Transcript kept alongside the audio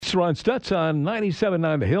Sports. Ron Stutz on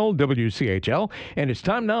 97.9 The Hill, WCHL. And it's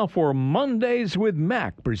time now for Mondays with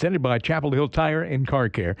Mac, presented by Chapel Hill Tire and Car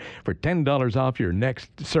Care. For $10 off your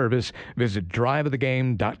next service, visit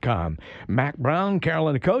driveofthegame.com. Mac Brown,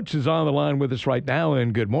 Carolina coach, is on the line with us right now.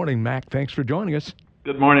 And good morning, Mac. Thanks for joining us.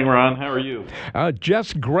 Good morning, Ron. How are you?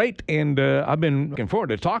 Just great, and I've been looking forward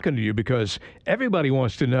to talking to you because everybody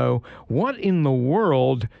wants to know what in the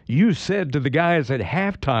world you said to the guys at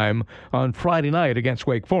halftime on Friday night against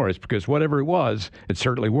Wake Forest, because whatever it was, it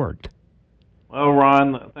certainly worked. Well,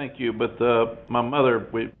 Ron, thank you, but my mother,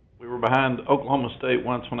 we were behind Oklahoma State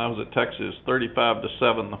once when I was at Texas,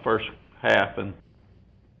 35-7 the first half, and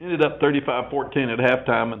ended up 35-14 at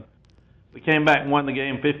halftime, and we came back and won the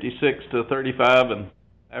game 56-35, and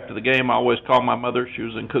after the game, I always called my mother. She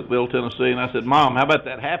was in Cookeville, Tennessee, and I said, "Mom, how about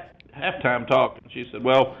that halftime talk?" And she said,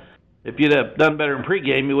 "Well, if you'd have done better in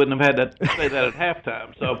pregame, you wouldn't have had to say that at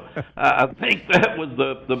halftime." So I think that was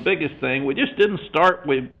the biggest thing. We just didn't start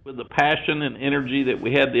with the passion and energy that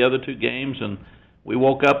we had the other two games, and we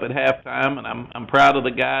woke up at halftime, and I'm proud of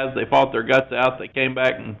the guys. They fought their guts out. They came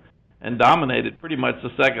back and dominated pretty much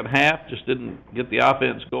the second half, just didn't get the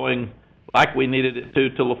offense going like we needed it to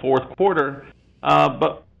till the fourth quarter.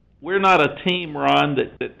 But we're not a team, Ron,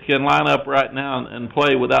 that can line up right now and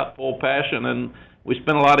play without full passion. And we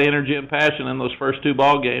spent a lot of energy and passion in those first two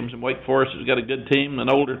ball games. And Wake Forest has got a good team, an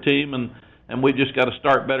older team, and we just got to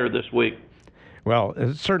start better this week. Well,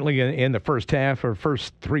 certainly in the first half or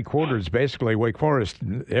first three quarters, basically, Wake Forest,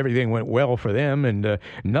 everything went well for them and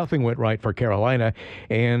nothing went right for Carolina.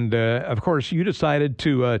 And, of course, you decided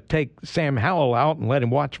to take Sam Howell out and let him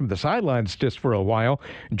watch from the sidelines just for a while.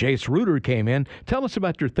 Jace Ruder came in. Tell us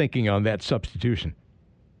about your thinking on that substitution.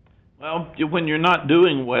 Well, when you're not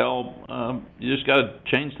doing well, you just got to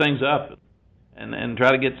change things up and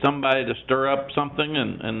try to get somebody to stir up something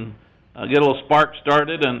and get a little spark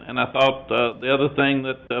started, and I thought the other thing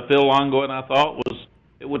that Phil Longo and I thought was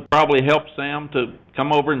it would probably help Sam to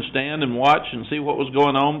come over and stand and watch and see what was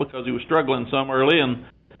going on because he was struggling some early. And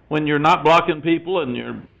when you're not blocking people and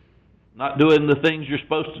you're not doing the things you're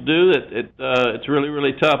supposed to do, it's really,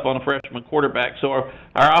 really tough on a freshman quarterback. So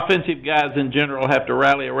our offensive guys in general have to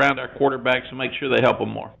rally around our quarterbacks and make sure they help them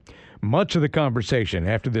more. Much of the conversation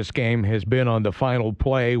after this game has been on the final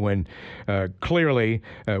play when clearly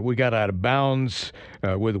we got out of bounds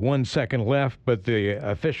with 1 second left, but the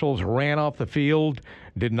officials ran off the field,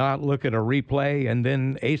 did not look at a replay, and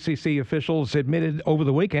then ACC officials admitted over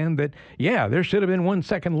the weekend that, yeah, there should have been 1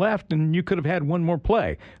 second left and you could have had one more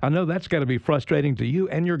play. I know that's got to be frustrating to you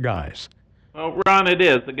and your guys. Well, Ron, it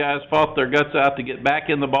is. The guys fought their guts out to get back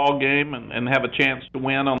in the ball game and have a chance to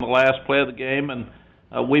win on the last play of the game, and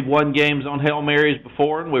we've won games on Hail Marys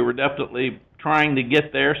before, and we were definitely trying to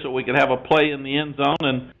get there so we could have a play in the end zone,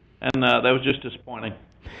 and that was just disappointing.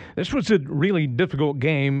 This was a really difficult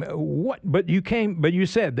game. But you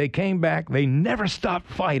said they came back. They never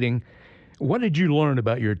stopped fighting. What did you learn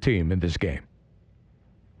about your team in this game?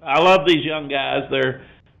 I love these young guys. They're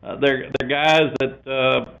guys that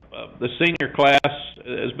the senior class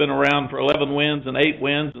has been around for 11 wins and 8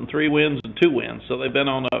 wins and 3 wins and 2 wins. So they've been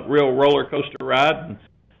on a real roller coaster ride. And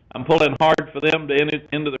I'm pulling hard for them to end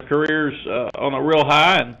into their careers on a real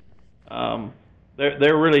high. And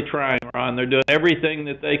they're really trying, Ron. They're doing everything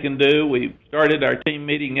that they can do. We started our team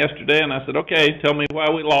meeting yesterday, and I said, "Okay, tell me why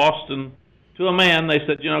we lost." And to a man, they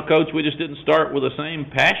said, "Coach, we just didn't start with the same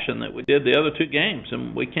passion that we did the other 2 games,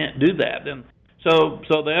 and we can't do that." And so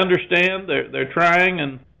they understand. They're trying,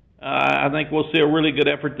 and I think we'll see a really good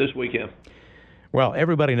effort this weekend. Well,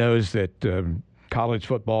 everybody knows that college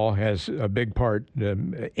football has a big part.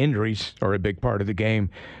 Injuries are a big part of the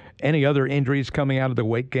game. Any other injuries coming out of the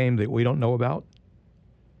Wake game that we don't know about?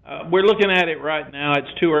 We're looking at it right now.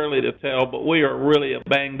 It's too early to tell, but we are really a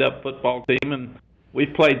banged-up football team, and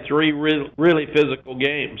we've played 3 really physical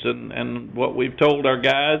games. And what we've told our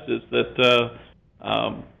guys is that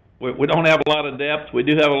we don't have a lot of depth. We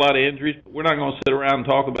do have a lot of injuries, but we're not going to sit around and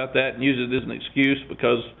talk about that and use it as an excuse,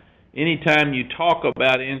 because anytime you talk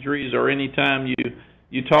about injuries or anytime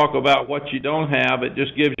you talk about what you don't have, it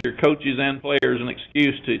just gives your coaches and players an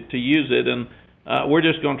excuse to use it. And we're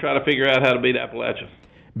just going to try to figure out how to beat Appalachia.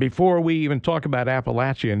 Before we even talk about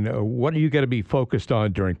Appalachian, what are you going to be focused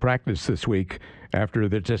on during practice this week after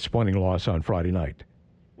the disappointing loss on Friday night?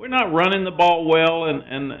 We're not running the ball well,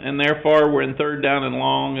 and therefore we're in third down and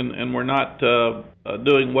long, and we're not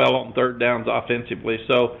doing well on third downs offensively.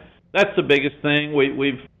 So that's the biggest thing.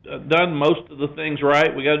 We've done most of the things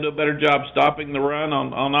right. We got to do a better job stopping the run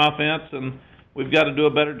on offense, and we've got to do a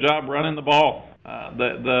better job running the ball.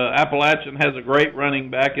 The Appalachian has a great running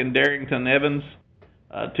back in Darrington Evans,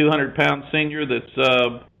 200-pound senior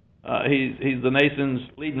that's He's the nation's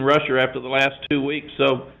leading rusher after the last 2 weeks.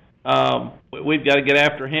 So we've got to get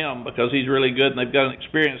after him because he's really good, and they've got an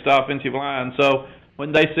experienced offensive line. So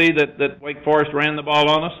when they see that Wake Forest ran the ball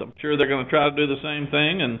on us, I'm sure they're going to try to do the same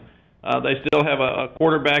thing. And they still have a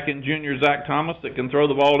quarterback in junior Zach Thomas that can throw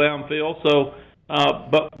the ball downfield. So,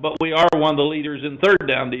 but we are one of the leaders in third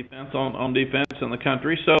down defense on defense in the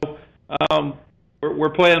country. So we're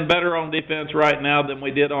playing better on defense right now than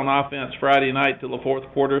we did on offense Friday night till the fourth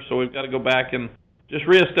quarter. So we've got to go back and just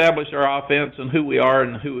reestablish our offense and who we are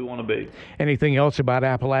and who we want to be. Anything else about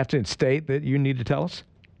Appalachian State that you need to tell us?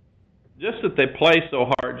 Just that they play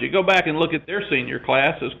so hard. You go back and look at their senior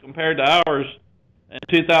class as compared to ours. In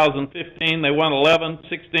 2015, they won 11.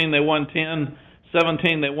 16, they won 10.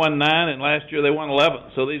 17, they won 9. And last year, they won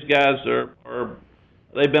 11. So these guys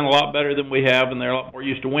they've been a lot better than we have, and they're a lot more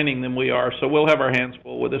used to winning than we are. So we'll have our hands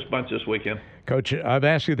full with this bunch this weekend. Coach, I've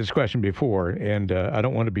asked you this question before, and I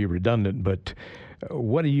don't want to be redundant, but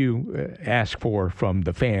what do you ask for from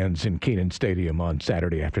the fans in Kenan Stadium on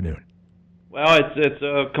Saturday afternoon? Well, it's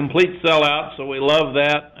a complete sellout, so we love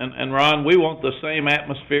that. And Ron, we want the same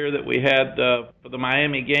atmosphere that we had for the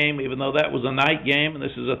Miami game, even though that was a night game and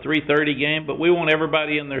this is a 3:30 game. But we want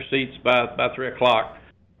everybody in their seats by 3 o'clock,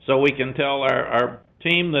 so we can tell our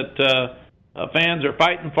team that fans are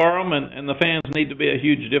fighting for them, and the fans need to be a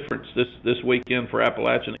huge difference this weekend for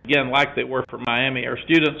Appalachian. Again, like they were for Miami, our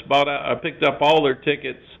students picked up all their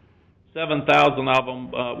tickets, 7,000 of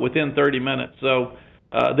them within 30 minutes. So.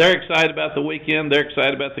 They're excited about the weekend. They're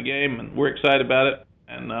excited about the game, and we're excited about it.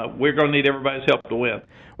 And we're going to need everybody's help to win.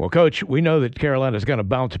 Well, Coach, we know that Carolina's going to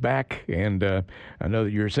bounce back, and I know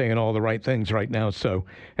that you're saying all the right things right now. So,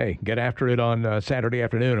 hey, get after it on Saturday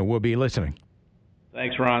afternoon, and we'll be listening.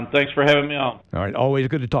 Thanks, Ron. Thanks for having me on. All right, always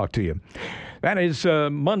good to talk to you. That is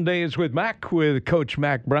Mondays with Mac, with Coach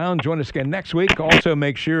Mac Brown. Join us again next week. Also,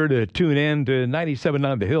 make sure to tune in to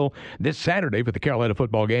 97.9 The Hill this Saturday for the Carolina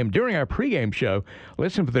football game. During our pregame show,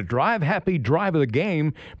 listen for the Drive Happy Drive of the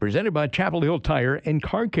Game presented by Chapel Hill Tire and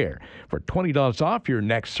Car Care. For $20 off your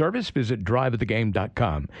next service, visit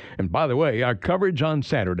driveofthegame.com. And by the way, our coverage on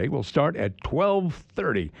Saturday will start at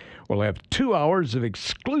 12:30. We'll have 2 hours of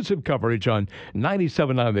exclusive coverage on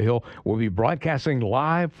 97.9 The Hill. We'll be broadcasting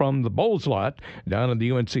live from the Bowls Lot down on the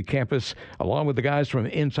UNC campus, along with the guys from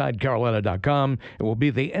InsideCarolina.com. It will be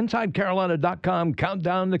the InsideCarolina.com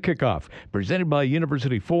countdown to kickoff, presented by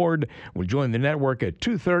University Ford. We'll join the network at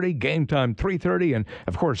 2:30, game time 3:30, and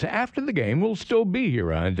of course, after the game, we'll still be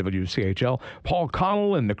here on WCHL. Paul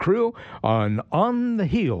Connell and the crew on the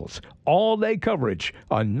Heels. All-day coverage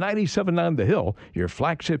on 97.9 The Hill, your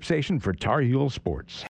flagship station for Tar Heel sports.